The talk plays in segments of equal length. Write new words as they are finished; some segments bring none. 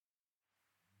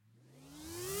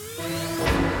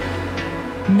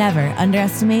Never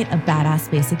underestimate a badass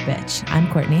basic bitch.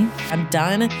 I'm Courtney. I'm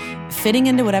done fitting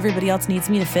into what everybody else needs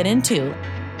me to fit into.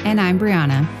 And I'm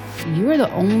Brianna. You are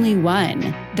the only one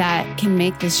that can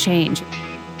make this change.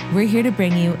 We're here to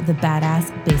bring you the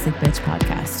Badass Basic Bitch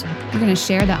podcast. We're going to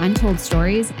share the untold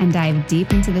stories and dive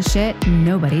deep into the shit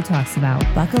nobody talks about.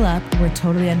 Buckle up, we're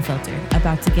totally unfiltered,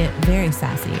 about to get very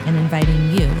sassy and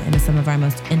inviting you into some of our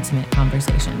most intimate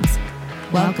conversations.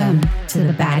 Welcome to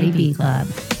the Baddie B Club.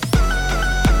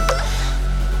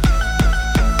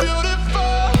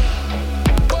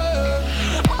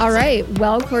 All right.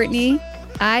 Well, Courtney,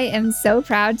 I am so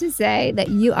proud to say that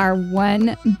you are one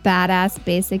badass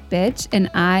basic bitch,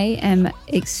 and I am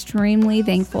extremely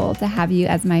thankful to have you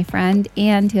as my friend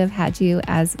and to have had you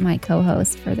as my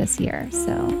co-host for this year.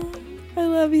 So I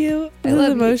love you. I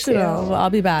love emotional. you too. Well,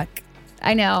 I'll be back.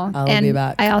 I know. I'll be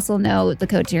back. I also know the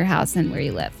code to your house and where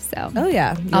you live. So oh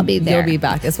yeah, I'll be there. You'll be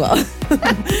back as well.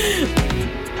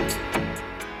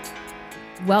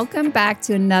 Welcome back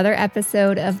to another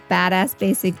episode of Badass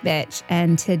Basic Bitch.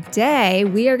 And today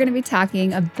we are going to be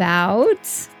talking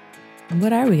about...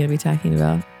 What are we going to be talking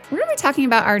about? We're going to be talking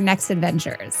about our next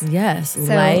adventures. Yes,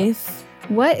 So, life.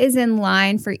 What is in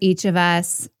line for each of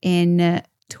us in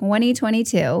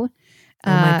 2022? Oh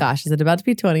my gosh, is it about to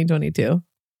be 2022?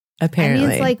 Apparently. I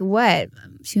mean, it's like, what,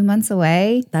 2 months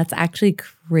away? That's actually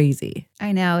crazy.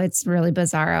 I know, it's really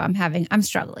bizarro. I'm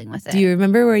struggling with it. Do you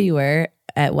remember where you were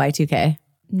at Y2K?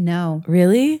 No.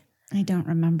 Really? I don't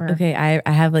remember. Okay, I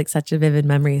have like such a vivid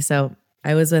memory. So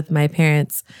I was with my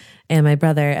parents and my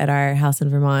brother at our house in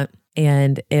Vermont,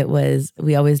 and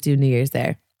we always do New Year's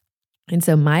there. And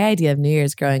so my idea of New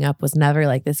Year's growing up was never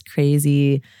like this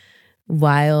crazy,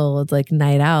 wild, like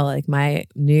night out. Like my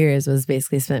New Year's was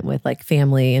basically spent with like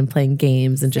family and playing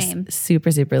games and Same. just super,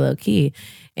 super low key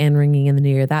and ringing in the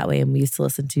New Year that way. And we used to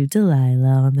listen to Delilah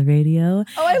on the radio.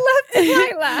 Oh, I love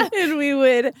Delilah. And we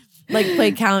would like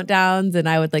play countdowns, and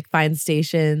I would like find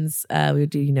stations. We would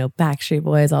do, Backstreet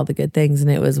Boys, all the good things. And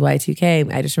it was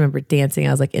Y2K. I just remember dancing.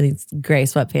 I was like in these gray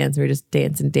sweatpants. We were just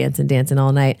dancing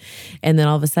all night. And then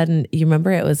all of a sudden, you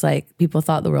remember it was like people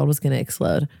thought the world was going to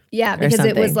explode. Yeah, because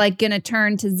it was like going to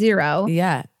turn to zero.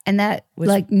 Yeah. And that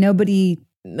like nobody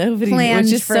planned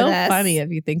which is for so this. funny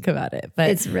if you think about it. But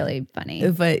it's really funny.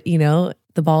 But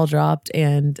the ball dropped,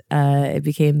 and it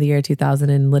became the year 2000,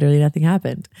 and literally nothing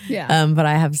happened. Yeah. But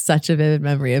I have such a vivid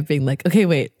memory of being like, okay,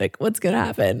 wait, like what's gonna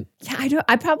happen? Yeah,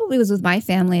 I probably was with my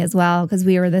family as well because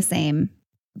we were the same,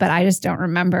 but I just don't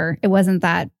remember. It wasn't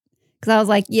that, because I was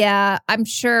like, yeah, I'm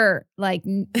sure. Like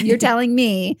you're telling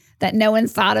me that no one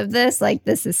thought of this. Like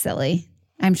this is silly.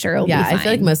 I'm sure it'll be fine. I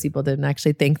feel like most people didn't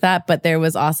actually think that, but there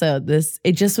was also this.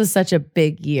 It just was such a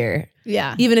big year.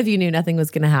 Yeah. Even if you knew nothing was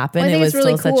going to happen, Well, it was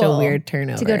really still cool such a weird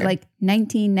turnover. to go to like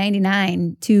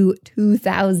 1999 to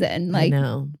 2000, like, I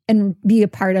know. and be a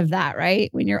part of that, right?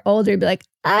 When you're older, be like,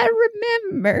 I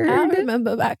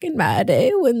remember back in my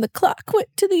day when the clock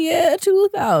went to the year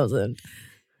 2000.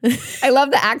 I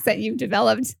love the accent you've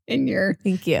developed in your.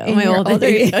 Thank you. In My your older older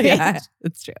age. age. Oh, yeah,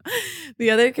 it's true.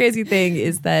 The other crazy thing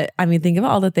is that, think of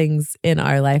all the things in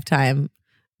our lifetime.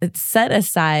 It's set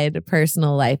aside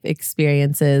personal life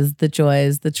experiences, the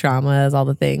joys, the traumas, all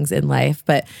the things in life,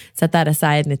 but set that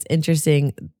aside. And it's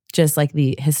interesting, just like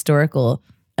the historical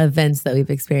events that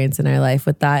we've experienced in our life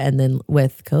with that. And then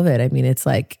with COVID, it's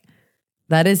like,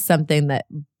 that is something that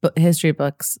history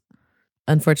books,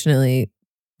 unfortunately,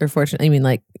 or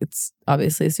fortunately, it's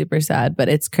obviously super sad, but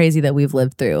it's crazy that we've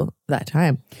lived through that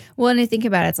time. Well, and I think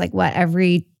about it, it's like what,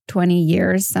 every 20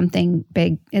 years, something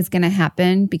big is going to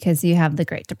happen, because you have the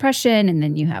Great Depression, and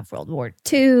then you have World War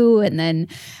II. And then,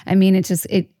 it's just,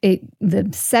 the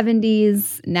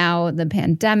 70s, now the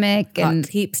pandemic, and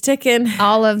keeps ticking,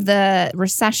 all of the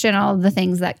recession, all of the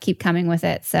things that keep coming with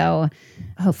it. So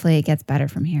hopefully it gets better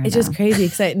from here. It's just crazy.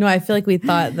 I feel like we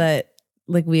thought that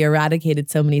like we eradicated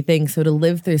so many things. So to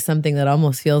live through something that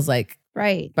almost feels like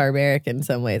barbaric in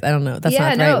some ways. I don't know. That's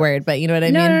not the right word, but you know what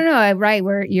I mean? No. Right.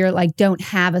 Where you're like, don't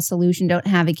have a solution, don't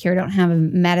have a cure, don't have a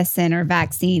medicine or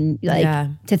vaccine.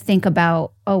 To think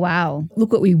about, oh, wow,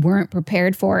 look what we weren't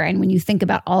prepared for. And when you think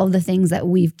about all of the things that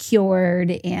we've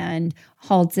cured and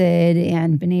halted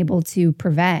and been able to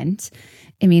prevent,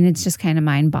 it's just kind of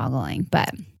mind boggling.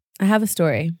 But I have a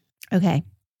story. Okay.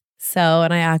 So,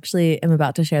 and I actually am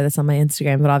about to share this on my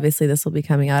Instagram, but obviously this will be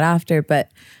coming out after. But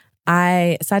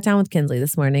I sat down with Kinsley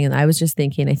this morning, and I was just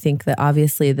thinking, I think that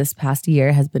obviously this past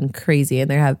year has been crazy, and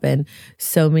there have been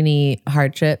so many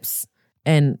hardships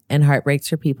and heartbreaks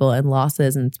for people and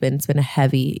losses, and it's been a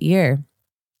heavy year.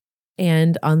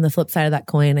 And on the flip side of that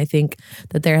coin, I think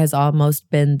that there has almost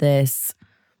been this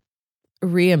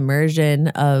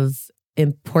reimmersion of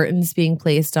importance being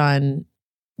placed on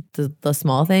the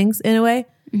small things in a way,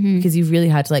 because you've really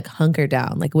had to like hunker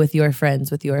down, like with your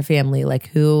friends, with your family, like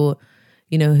who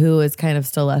is kind of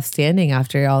still left standing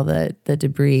after all the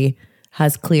debris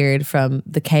has cleared from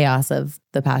the chaos of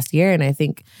the past year. And I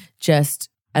think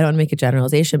I don't want to make a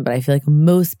generalization, but I feel like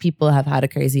most people have had a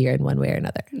crazy year in one way or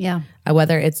another. Yeah.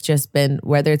 Whether it's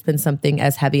been something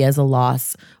as heavy as a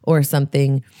loss or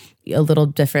something a little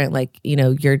different, like,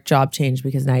 your job changed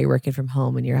because now you're working from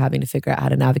home and you're having to figure out how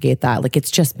to navigate that. Like,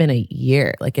 it's just been a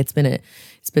year. Like it's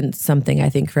been something, I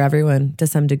think, for everyone to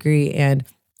some degree. And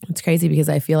it's crazy because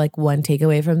I feel like one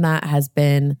takeaway from that has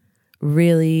been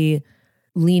really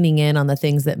leaning in on the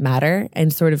things that matter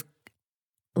and sort of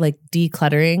like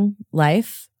decluttering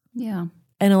life. Yeah.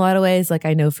 In a lot of ways, like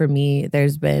I know for me,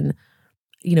 there's been,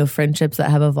 friendships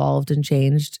that have evolved and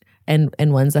changed and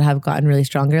ones that have gotten really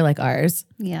stronger, like ours.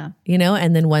 Yeah.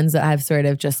 And then ones that I've sort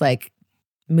of just like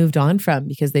moved on from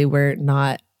because they were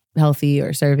not healthy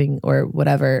or serving or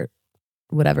whatever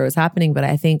was happening. But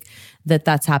I think that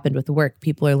that's happened with work.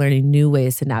 People are learning new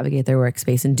ways to navigate their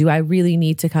workspace. And do I really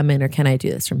need to come in or can I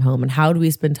do this from home? And how do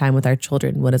we spend time with our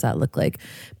children? What does that look like?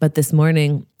 But this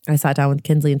morning I sat down with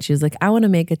Kinsley and she was like, I want to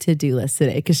make a to-do list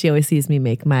today, because she always sees me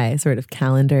make my sort of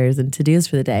calendars and to-dos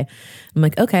for the day. I'm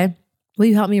like, okay, will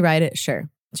you help me write it? Sure.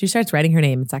 She starts writing her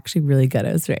name. It's actually really good.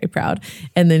 I was very proud.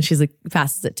 And then she's like,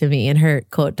 passes it to me in her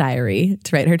quote diary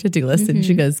to write her to-do list. And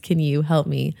she goes, can you help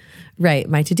me write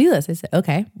my to-do list? I said,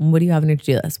 okay, what do you have on your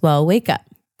to-do list? Well, wake up.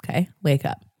 Okay, wake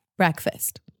up.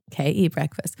 Breakfast. Okay, eat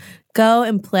breakfast. Go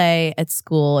and play at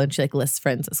school. And she like lists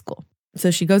friends at school. So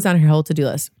she goes down her whole to-do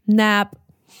list. Nap,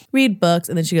 read books.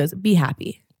 And then she goes, be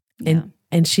happy.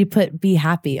 And she put be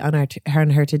happy on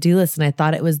her to-do list. And I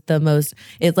thought it was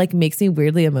it like makes me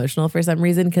weirdly emotional for some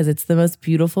reason, because it's the most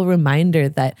beautiful reminder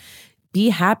that be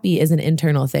happy is an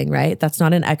internal thing, right? That's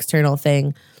not an external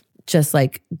thing. Just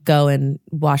like go and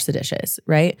wash the dishes,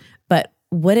 right? But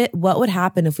what would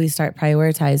happen if we start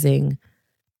prioritizing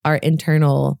our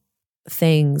internal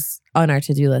things on our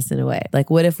to-do list in a way? Like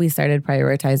what if we started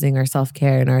prioritizing our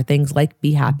self-care and our things like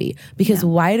be happy? Because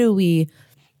why do we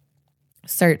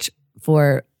search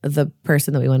for the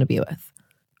person that we want to be with?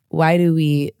 Why do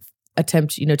we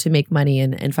attempt, to make money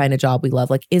and find a job we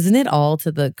love? Like, isn't it all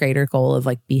to the greater goal of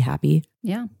like, be happy?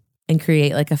 Yeah. And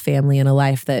create like a family and a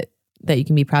life that you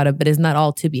can be proud of, but isn't that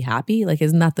all to be happy? Like,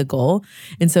 isn't that the goal?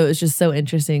 And so it's just so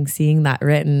interesting seeing that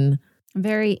written.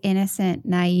 Very innocent,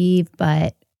 naive,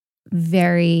 but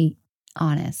very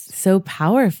honest. So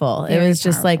powerful. Very it was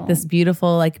just powerful. like this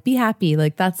beautiful, like, be happy.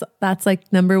 Like that's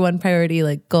like number one priority,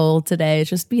 like goal today is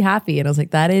just be happy. And I was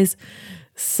like, that is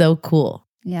so cool.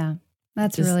 Yeah.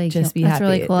 That's Just really just cool. be That's happy.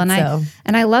 really cool.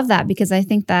 And I love that, because I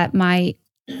think that might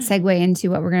segue into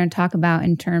what we're going to talk about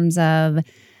in terms of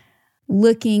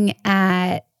looking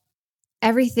at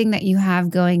everything that you have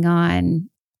going on.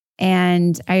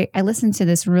 And I listened to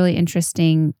this really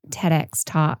interesting TEDx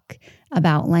talk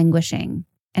about languishing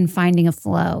and finding a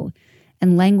flow.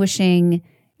 And languishing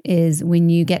is when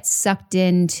you get sucked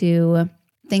into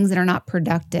things that are not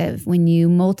productive, when you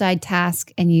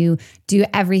multitask and you do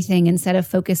everything instead of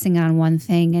focusing on one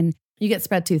thing. And you get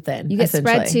spread too thin. you get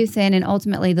spread too thin. And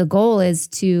ultimately the goal is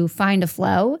to find a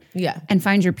flow and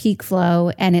find your peak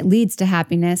flow, and it leads to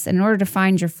happiness. And in order to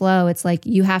find your flow, it's like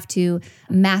you have to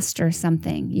master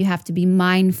something. You have to be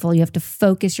mindful. You have to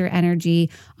focus your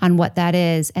energy on what that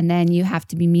is. And then you have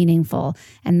to be meaningful.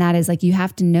 And that is like, you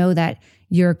have to know that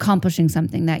you're accomplishing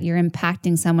something, that you're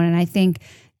impacting someone. And I think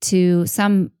to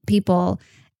some people,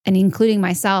 and including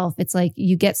myself, it's like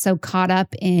you get so caught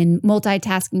up in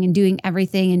multitasking and doing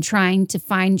everything and trying to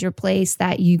find your place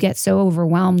that you get so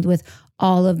overwhelmed with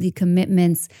all of the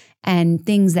commitments and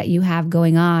things that you have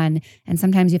going on. And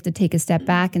sometimes you have to take a step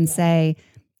back and say,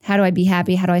 how do I be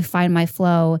happy? How do I find my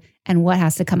flow? And what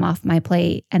has to come off my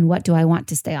plate? And what do I want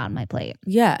to stay on my plate?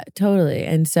 Yeah, totally.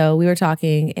 And so we were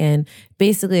talking, and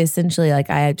basically, essentially, like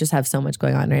I just have so much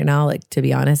going on right now. Like, to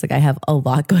be honest, like I have a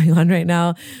lot going on right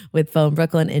now with Phone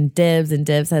Brooklyn and Dibs. And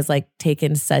Dibs has like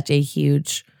taken such a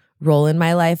huge role in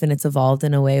my life, and it's evolved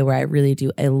in a way where I really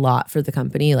do a lot for the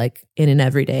company, like in an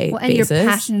everyday basis. You're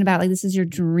passionate about, like, this is your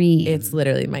dream. It's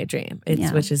literally my dream.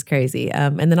 Which is crazy.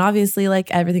 And then obviously like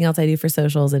everything else I do for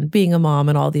socials and being a mom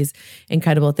and all these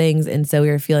incredible things. And so we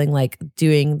were feeling like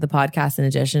doing the podcast in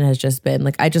addition has just been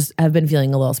like, I just have been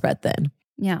feeling a little spread thin.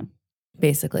 Yeah.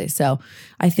 Basically. So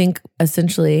I think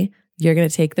essentially you're going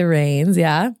to take the reins.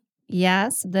 Yeah.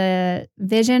 Yes. The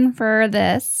vision for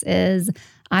this is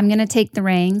I'm going to take the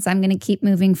reins. I'm going to keep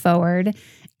moving forward.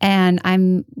 And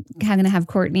I'm going to have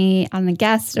Courtney on the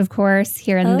guest, of course,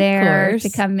 here and there to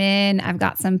come in. I've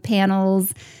got some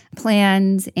panels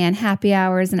planned and happy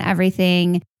hours and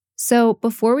everything. So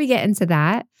before we get into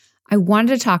that, I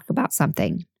wanted to talk about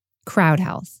something, Crowd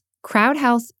Health. Crowd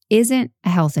Health isn't a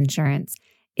health insurance.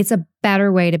 It's a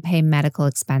better way to pay medical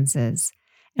expenses.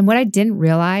 And what I didn't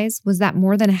realize was that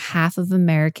more than half of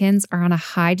Americans are on a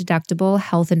high deductible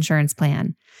health insurance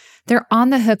plan. They're on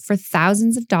the hook for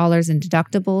thousands of dollars in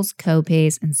deductibles,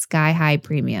 copays, and sky-high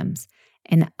premiums.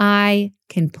 And I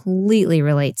completely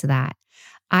relate to that.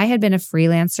 I had been a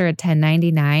freelancer at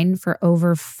 1099 for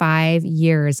over 5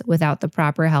 years without the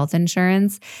proper health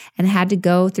insurance and had to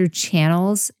go through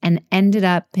channels and ended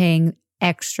up paying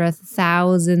extra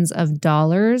thousands of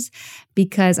dollars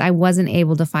because I wasn't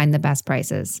able to find the best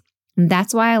prices. And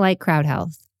that's why I like Crowd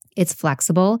Health. It's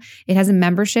flexible. It has a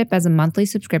membership as a monthly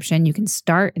subscription. You can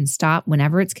start and stop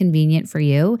whenever it's convenient for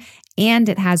you. And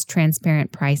it has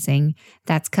transparent pricing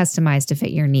that's customized to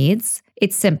fit your needs.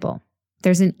 It's simple.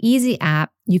 There's an easy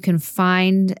app. You can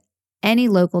find any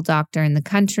local doctor in the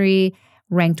country,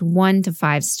 ranked 1 to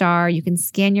 5 star. You can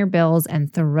scan your bills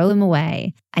and throw them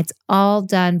away. It's all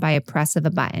done by a press of a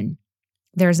button.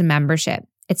 There's a membership.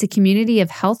 It's a community of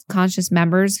health-conscious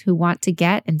members who want to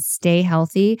get and stay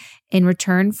healthy in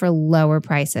return for lower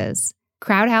prices.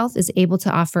 Crowd Health is able to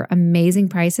offer amazing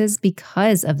prices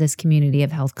because of this community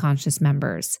of health-conscious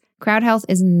members. Crowd Health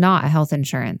is not a health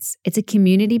insurance. It's a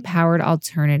community-powered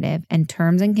alternative, and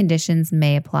terms and conditions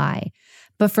may apply.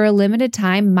 But for a limited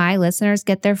time, my listeners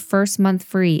get their first month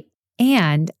free.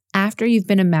 And after you've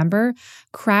been a member,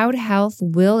 Crowd Health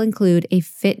will include a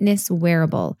fitness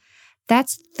wearable.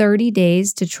 That's 30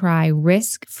 days to try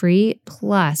risk-free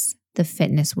plus the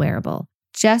fitness wearable.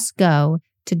 Just go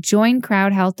to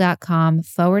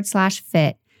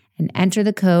joincrowdhealth.com/fit and enter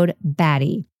the code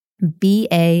BADDIE,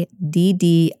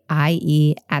 BADDIE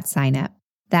at sign up.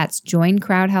 That's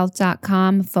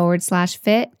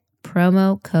joincrowdhealth.com/fit,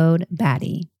 promo code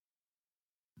BADDIE.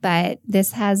 But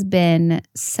this has been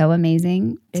so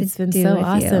amazing. It's been so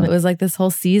awesome. It was like this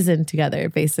whole season together,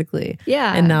 basically.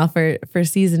 Yeah. And now for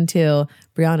season 2,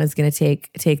 Brianna's going to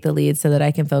take the lead so that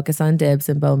I can focus on Dibs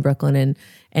and Bone Brooklyn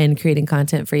and creating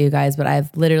content for you guys. But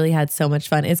I've literally had so much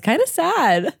fun. It's kind of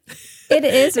sad. It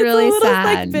is really it's a little, sad.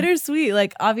 Like bittersweet.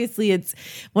 Like obviously it's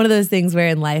one of those things where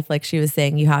in life, like she was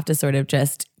saying, you have to sort of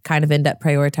just kind of end up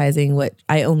prioritizing what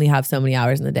I only have so many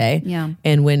hours in the day. Yeah.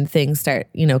 And when things start,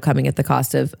 coming at the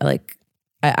cost of like,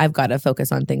 I've got to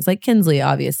focus on things like Kinsley,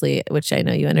 obviously, which I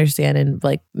know you understand, and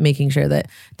like making sure that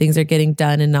things are getting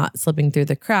done and not slipping through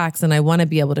the cracks. And I want to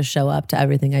be able to show up to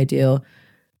everything I do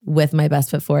with my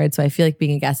best foot forward. So I feel like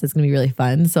being a guest is going to be really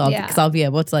fun. So I'll be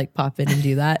able to like pop in and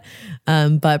do that.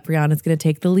 But Brianna's going to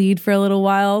take the lead for a little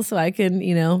while so I can,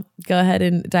 go ahead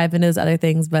and dive into those other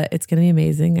things, but it's going to be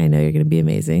amazing. I know you're going to be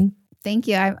amazing. Thank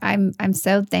you. I'm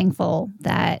so thankful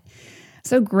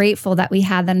so grateful that we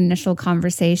had that initial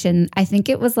conversation. I think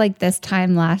it was like this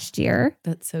time last year.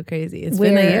 That's so crazy. It's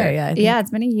been a year. Yeah. Yeah.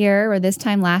 It's been a year, or this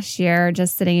time last year,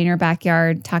 just sitting in your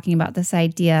backyard, talking about this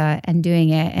idea and doing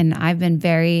it. And I've been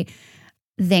very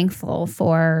thankful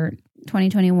for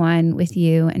 2021 with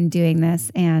you and doing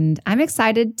this. And I'm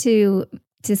excited to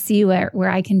see where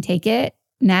I can take it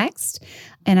next.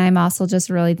 And I'm also just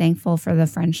really thankful for the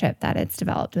friendship that it's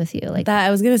developed with you. Like that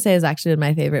I was going to say is actually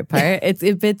my favorite part. It's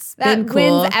been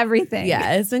cool. Wins everything.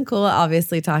 Yeah. It's been cool.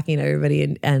 Obviously talking to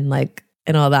everybody and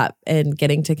all that and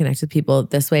getting to connect with people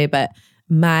this way. But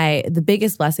the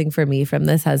biggest blessing for me from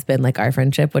this has been like our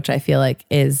friendship, which I feel like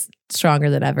is stronger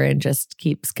than ever and just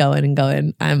keeps going and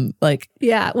going. I'm like,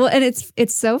 yeah. Well, and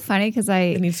it's so funny because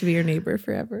it needs to be your neighbor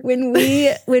forever. When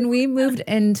we moved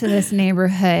into this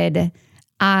neighborhood,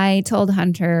 I told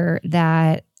Hunter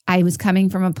that I was coming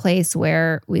from a place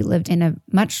where we lived in a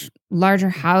much larger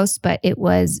house, but it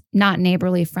was not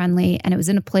neighborly friendly. And it was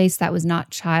in a place that was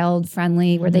not child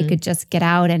friendly where they could just get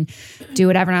out and do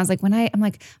whatever. And I was like, I'm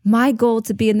like, my goal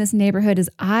to be in this neighborhood is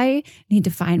I need to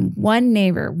find one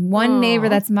neighbor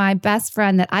that's my best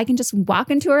friend, that I can just walk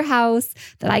into her house,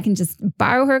 that I can just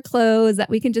borrow her clothes,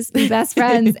 that we can just be best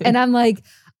friends. And I'm like,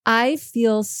 I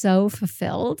feel so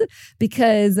fulfilled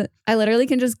because I literally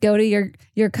can just go to your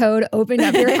code, open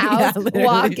up your house,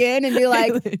 walk in and be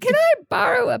like, can I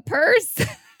borrow a purse?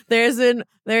 There's been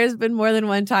more than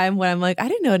one time when I'm like, I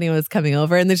didn't know anyone was coming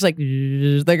over. And there's like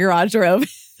the garage door open.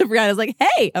 Brianna's like,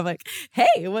 hey. I'm like,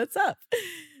 hey, what's up?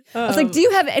 I was like, do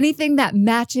you have anything that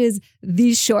matches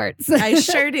these shorts? I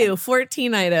sure do.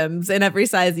 14 items in every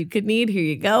size you could need. Here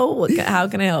you go. How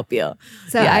can I help you?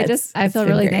 So yeah, I feel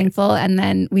really thankful. And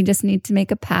then we just need to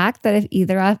make a pact that if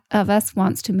either of us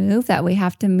wants to move, that we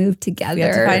have to move together. We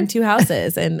have to find 2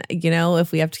 houses. And,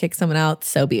 if we have to kick someone out,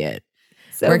 so be it.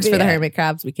 Works for the hermit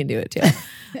crabs. We can do it too.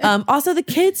 Also, the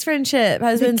kids' friendship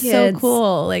has been so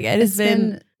cool. Like it's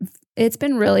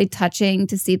been really touching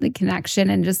to see the connection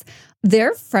and just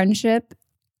their friendship.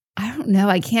 I don't know.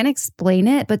 I can't explain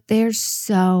it, but they're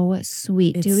so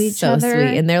sweet to each other. So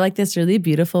sweet. And they're like this really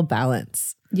beautiful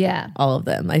balance. Yeah. All of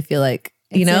them. I feel like,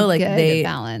 it's like they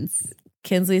balance.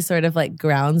 Kinsley sort of like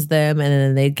grounds them and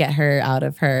then they get her out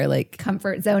of her like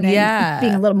comfort zone and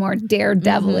being a little more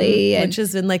daredevilly. Which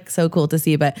has been like so cool to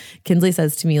see. But Kinsley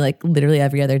says to me like literally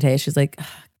every other day, she's like,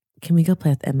 can we go play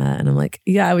with Emma? And I'm like,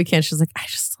 yeah, we can. She's like, I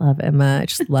just love Emma. I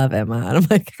just love Emma. And I'm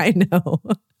like, I know.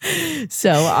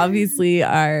 So obviously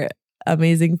our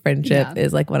amazing friendship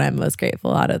is like what I'm most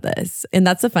grateful out of this. And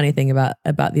that's the funny thing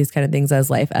about these kind of things as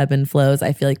life ebb and flows.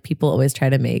 I feel like people always try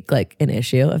to make like an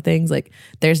issue of things. Like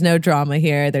there's no drama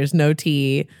here. There's no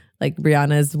tea. Like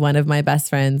Brianna is one of my best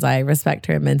friends. I respect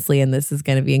her immensely and this is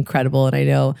going to be incredible. And I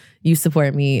know you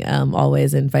support me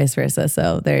always and vice versa.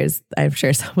 So I'm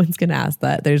sure someone's going to ask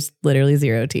that. There's literally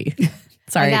zero tea.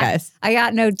 Sorry, guys. I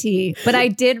got no tea. But I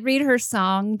did read her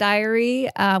song diary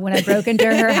when I broke into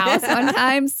her house one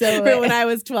time. So when I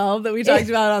was 12 that we talked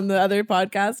about on the other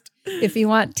podcast. If you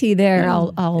want tea there,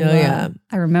 I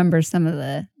remember some of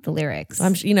the lyrics.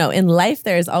 In life,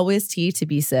 there's always tea to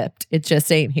be sipped. It just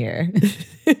ain't here.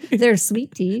 There's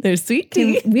sweet tea. There's sweet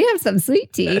tea. We have some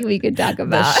sweet tea we could talk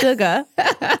about. The sugar.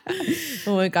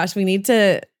 Oh my gosh, I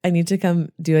need to come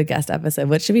do a guest episode.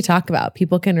 What should we talk about?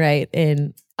 People can write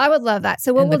in. I would love that.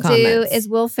 So what we'll do is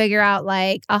we'll figure out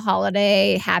like a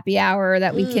holiday happy hour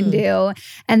that we can do.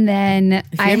 And then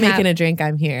if you're making a drink,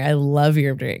 I'm here. I love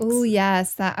your drinks. Oh,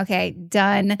 yes. Okay,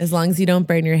 done. As long as you don't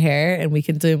burn your hair and we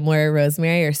can do more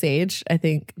rosemary or sage, I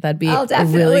think that'd be a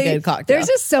really good cocktail. There's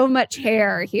just so much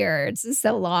hair here. It's just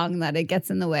so long that it gets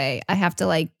in the way. I have to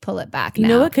like pull it back now. You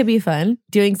know what could be fun?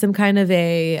 Doing some kind of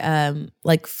a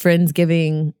like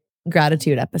Friendsgiving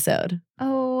gratitude episode.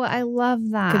 Oh, I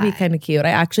love that. Could be kind of cute. I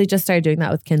actually just started doing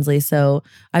that with Kinsley. So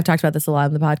I've talked about this a lot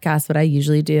on the podcast, but I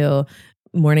usually do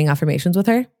morning affirmations with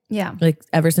her. Yeah. Like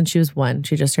ever since she was 1,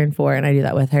 she just turned 4 and I do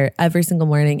that with her every single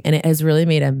morning. And it has really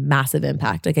made a massive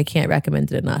impact. Like I can't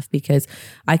recommend it enough because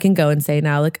I can go and say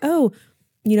now like, oh,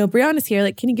 Brianna's here.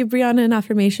 Like, can you give Brianna an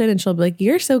affirmation? And she'll be like,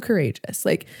 you're so courageous.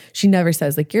 Like she never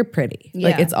says like, you're pretty. Yeah.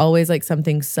 Like it's always like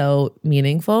something so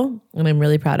meaningful. And I'm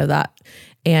really proud of that.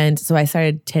 And so I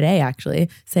started today actually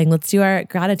saying, let's do our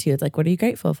gratitudes. Like, what are you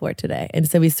grateful for today? And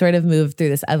so we sort of moved through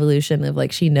this evolution of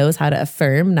like, she knows how to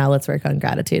affirm. Now let's work on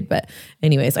gratitude. But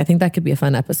anyways, I think that could be a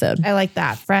fun episode. I like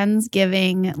that.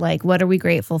 Friendsgiving, like what are we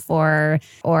grateful for?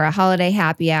 Or a holiday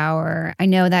happy hour. I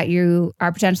know that you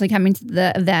are potentially coming to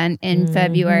the event in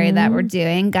February that we're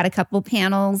doing. Got a couple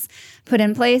panels put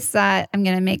in place that I'm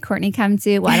going to make Courtney come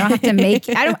to. Well, I don't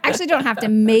have to don't have to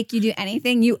make you do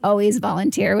anything. You always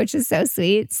volunteer, which is so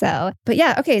sweet. So, but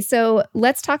yeah, okay. So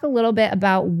let's talk a little bit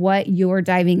about what you're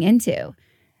diving into,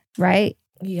 right?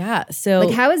 Yeah. So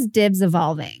like how is Dibs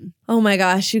evolving? Oh my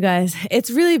gosh, you guys,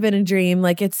 it's really been a dream.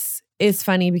 Like it's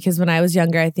funny because when I was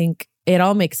younger, I think it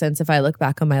all makes sense if I look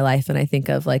back on my life and I think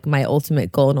of like my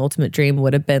ultimate goal and ultimate dream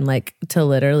would have been like to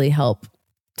literally help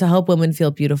women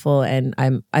feel beautiful. And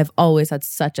I've always had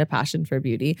such a passion for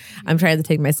beauty. I'm trying to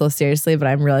take myself seriously, but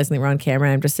I'm realizing that we're on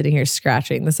camera. I'm just sitting here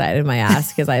scratching the side of my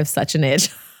ass because I have such an itch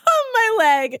on my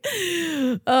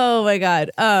leg. Oh my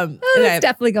God. It's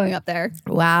definitely going up there.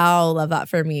 Wow. Love that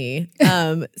for me.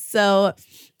 So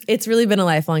it's really been a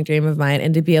lifelong dream of mine.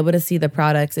 And to be able to see the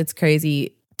products, it's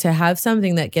crazy to have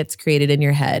something that gets created in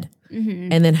your head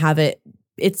and then have it.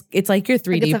 It's like your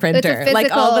 3D printer. Physical,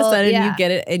 like all of a sudden you get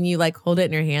it and you like hold it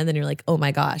in your hand and you're like, oh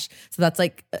my gosh. So that's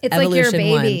like it's evolution like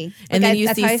your baby. 1. And then you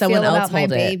see someone else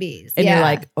hold it. And you're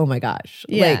like, oh my gosh.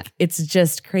 Yeah. Like it's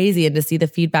just crazy. And to see the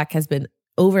feedback has been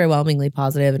overwhelmingly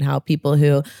positive and how people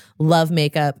who love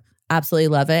makeup absolutely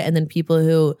love it. And then people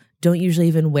who don't usually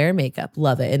even wear makeup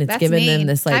love it. And it's given them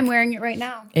this like. I'm wearing it right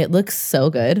now. It looks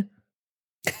so good.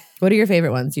 What are your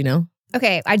favorite ones,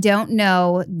 Okay, I don't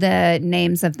know the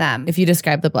names of them. If you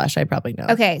describe the blush, I probably know.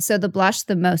 Okay, so the blush,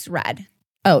 the most red.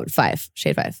 Oh, 5,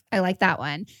 shade 5. I like that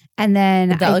one. And then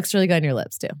that looks really good on your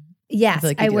lips too. Yes,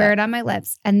 I wear it on my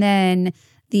lips. And then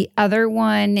the other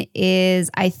one is,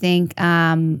 I think,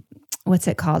 what's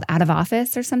it called? Out of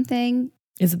Office or something.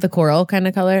 Is it the coral kind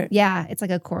of color? Yeah, it's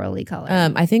like a corally color.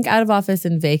 I think Out of Office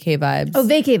and Vacay Vibes. Oh,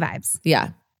 Vacay Vibes. Yeah.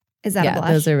 Is that a blush?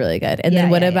 Those are really good. And then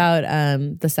what about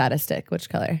the Saddest Stick? Which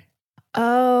color?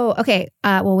 Oh, okay.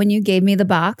 Well, when you gave me the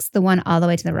box, the one all the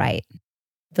way to the right.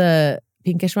 The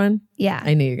pinkish one? Yeah.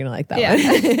 I knew you were going to like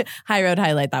that one. High Road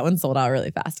Highlight. That one sold out really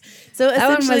fast. So that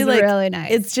essentially, one was really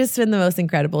nice. It's just been the most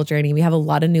incredible journey. We have a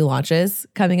lot of new launches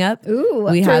coming up.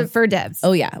 Ooh, for Debs.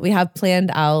 Oh, yeah. We have planned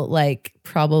out like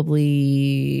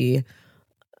probably,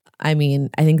 I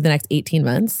think the next 18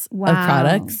 months of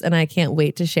products. And I can't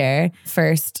wait to share.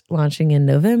 First launching in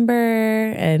November.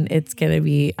 And it's going to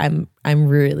be, I'm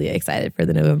really excited for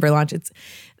the November launch.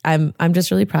 I'm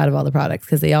just really proud of all the products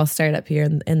because they all start up here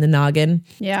in the noggin.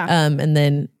 Yeah. And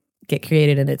then get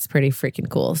created, and it's pretty freaking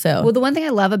cool. So, well, the one thing I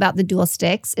love about the dual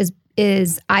sticks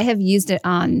is I have used it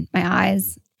on my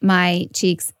eyes, my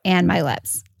cheeks, and my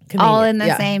lips, all in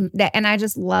the same day, and I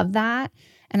just love that.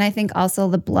 And I think also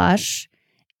the blush,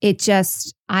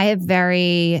 I have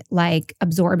very like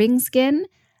absorbing skin,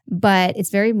 but it's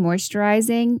very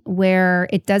moisturizing where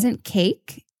it doesn't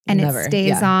cake. And it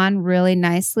stays on really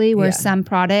nicely, where some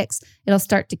products, it'll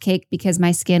start to cake because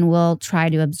my skin will try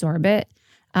to absorb it.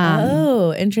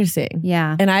 Interesting.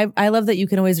 Yeah. And I love that you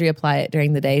can always reapply it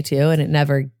during the day too. And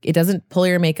it doesn't pull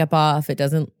your makeup off. It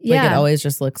doesn't, it always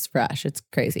just looks fresh. It's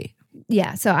crazy.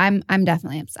 Yeah. So I'm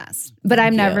definitely obsessed. But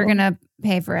I'm never going to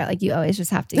pay for it. Like, you always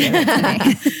just have to give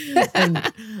it to me.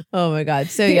 Oh my God.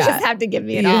 So you just have to give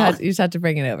me it all. You just have to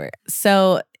bring it over.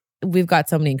 So we've got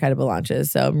so many incredible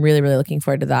launches. So I'm really, really looking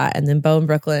forward to that. And then Beau in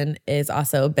Brooklyn is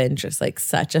also been just like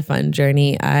such a fun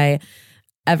journey.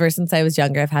 Ever since I was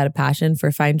younger, I've had a passion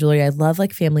for fine jewelry. I love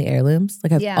like family heirlooms.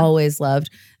 Like I've always loved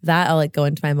that. I'll like go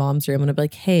into my mom's room and I'll be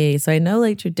like, hey, so I know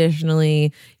like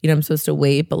traditionally, I'm supposed to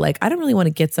wait, but like, I don't really want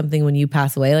to get something when you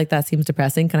pass away. Like that seems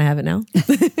depressing. Can I have it now?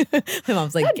 My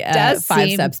mom's like, that does 5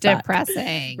 seem steps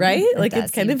depressing. Back. Right? It like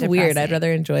it's kind of weird. I'd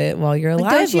rather enjoy it while you're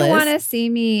alive. Don't you want to see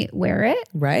me wear it?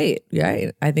 Right.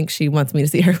 I think she wants me to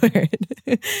see her wear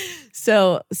it.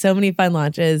 So many fun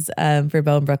launches for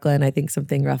Beau in Brooklyn. I think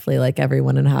something roughly like every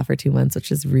 1.5 or 2 months,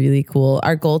 which is really cool.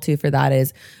 Our goal too for that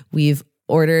is we've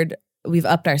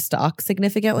upped our stock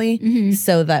significantly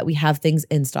so that we have things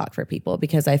in stock for people,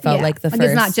 because I felt like first,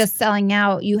 it's not just selling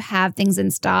out, you have things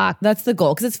in stock. That's the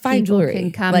goal, because it's fine jewelry.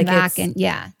 Can come back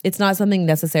it's not something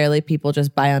necessarily people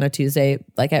just buy on a Tuesday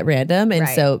like at random. And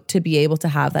so to be able to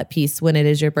have that piece when it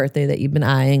is your birthday that you've been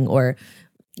eyeing, or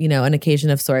an occasion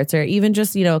of sorts, or even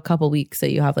just, a couple weeks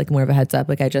that you have like more of a heads up.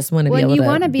 Like I just want to be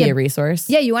able to be a resource.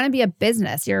 Yeah, you want to be a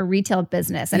business. You're a retail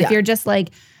business. And if you're just like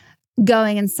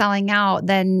going and selling out,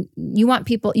 then you want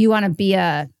to be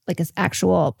a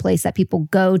actual place that people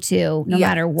go to no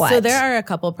matter what. So there are a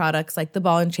couple products like the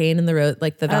ball and chain and the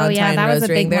like the Valentine rose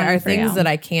ring. There are things that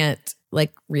I can't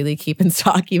like really keep in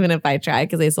stock, even if I try,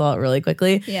 because they sell out really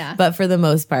quickly. Yeah. But for the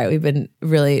most part, we've been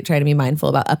really trying to be mindful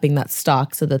about upping that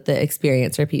stock so that the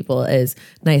experience for people is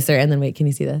nicer. And then wait, can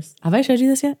you see this? Have I showed you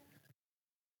this yet?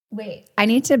 Wait, I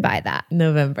need to buy that.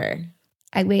 November.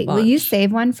 Launch. Will you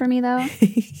save one for me though?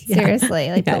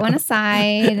 Seriously, put one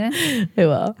aside. I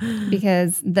will.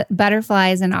 Because the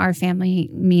butterflies in our family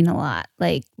mean a lot.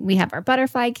 Like we have our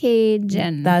butterfly cage,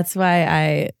 and that's why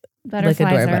I adore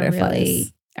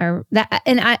butterflies.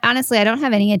 Honestly, I don't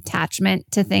have any attachment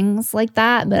to things like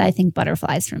that, but I think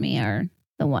butterflies for me are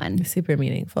the one. Super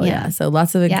meaningful. Yeah. So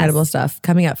lots of incredible stuff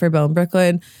coming up for Beau in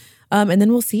Brooklyn. And then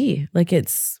we'll see. Like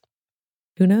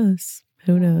who knows?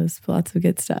 Who knows? Lots of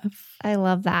good stuff. I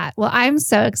love that. Well, I'm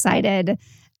so excited.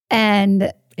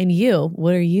 And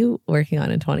what are you working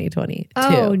on in 2022?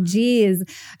 Oh, geez.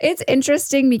 It's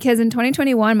interesting because in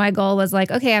 2021, my goal was like,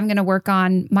 okay, I'm going to work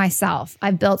on myself.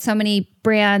 I've built so many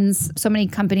brands, so many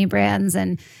company brands,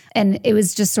 and it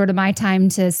was just sort of my time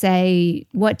to say,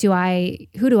 who do I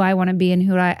want to be, and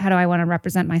how do I want to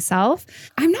represent myself?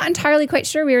 I'm not entirely quite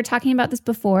sure. We were talking about this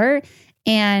before,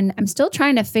 and I'm still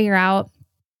trying to figure out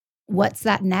what's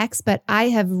that next, but I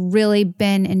have really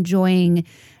been enjoying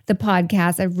the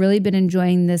podcast. I've really been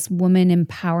enjoying this woman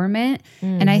empowerment.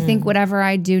 And I think whatever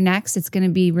I do next, it's going to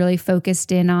be really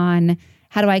focused in on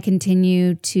how do I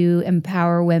continue to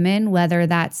empower women, whether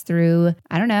that's through,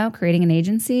 I don't know, creating an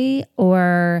agency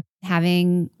or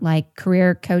having like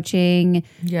career coaching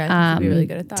I think you'd be really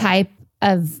good at that. Type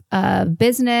of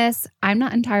business. I'm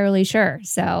not entirely sure.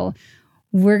 So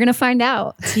we're going to find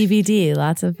out. TBD,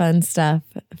 lots of fun stuff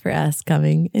for us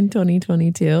coming in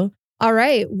 2022. All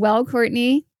right. Well,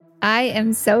 Courtney, I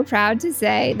am so proud to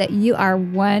say that you are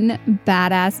one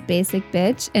badass basic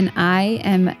bitch, and I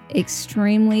am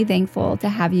extremely thankful to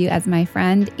have you as my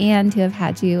friend and to have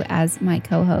had you as my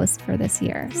co-host for this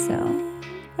year. So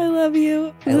I love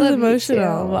you. I love emotional. You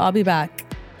too. Well, I'll be back.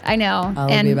 I know.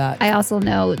 I'll be back. I also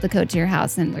know the code to your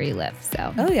house and where you live.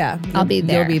 So I'll be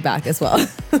there. You'll be back as well.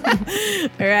 All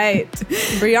right.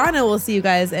 Brianna will see you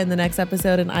guys in the next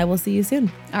episode, and I will see you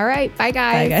soon. All right. Bye,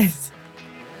 guys. Bye, guys.